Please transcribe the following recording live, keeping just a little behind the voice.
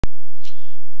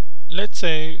let's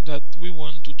say that we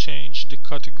want to change the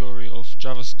category of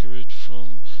JavaScript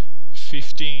from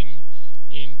 15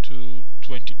 into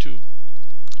 22.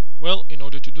 Well, in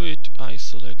order to do it, I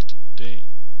select the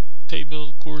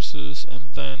table courses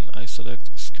and then I select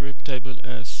script table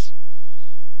as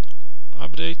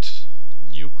update,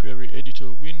 new query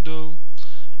editor window,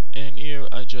 and here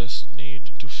I just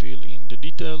need to fill in the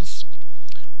details.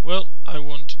 Well, I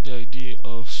want the idea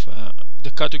of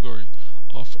the category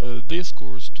of this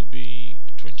course to be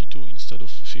 22 instead of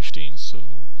 15, so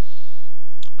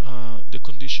the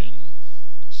condition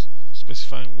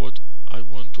specifying what I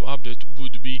want to update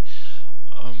would be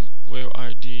where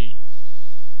ID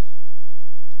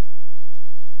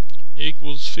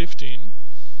equals 15.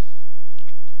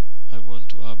 I want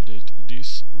to update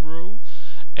this row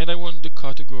and I want the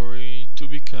category to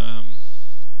become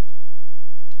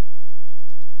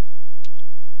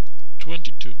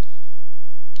 22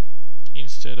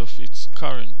 instead of its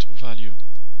current value.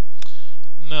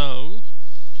 Now,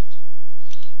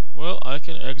 well, I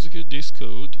can execute this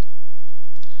code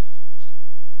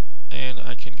and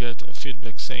I can get a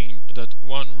feedback saying that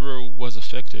one row was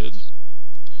affected.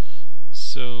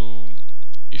 So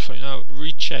if I now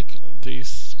recheck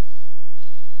this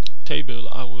table,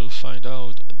 I will find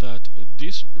out that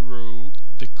this row,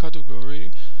 the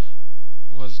category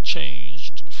was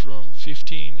changed from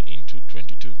 15 into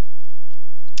 22.